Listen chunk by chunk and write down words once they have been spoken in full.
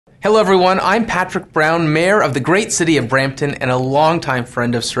Hello everyone, I'm Patrick Brown, Mayor of the great city of Brampton and a longtime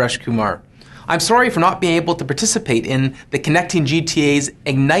friend of Suresh Kumar. I'm sorry for not being able to participate in the Connecting GTA's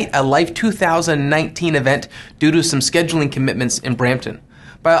Ignite a Life 2019 event due to some scheduling commitments in Brampton.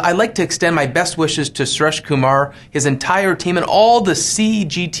 But I'd like to extend my best wishes to Suresh Kumar, his entire team, and all the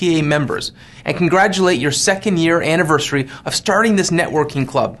CGTA members, and congratulate your second-year anniversary of starting this networking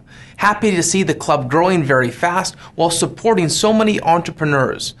club. Happy to see the club growing very fast while supporting so many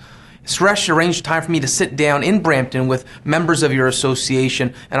entrepreneurs. Suresh arranged time for me to sit down in Brampton with members of your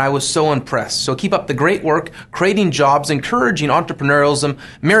association, and I was so impressed. So keep up the great work, creating jobs, encouraging entrepreneurialism.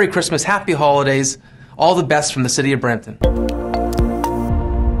 Merry Christmas, Happy Holidays. All the best from the city of Brampton.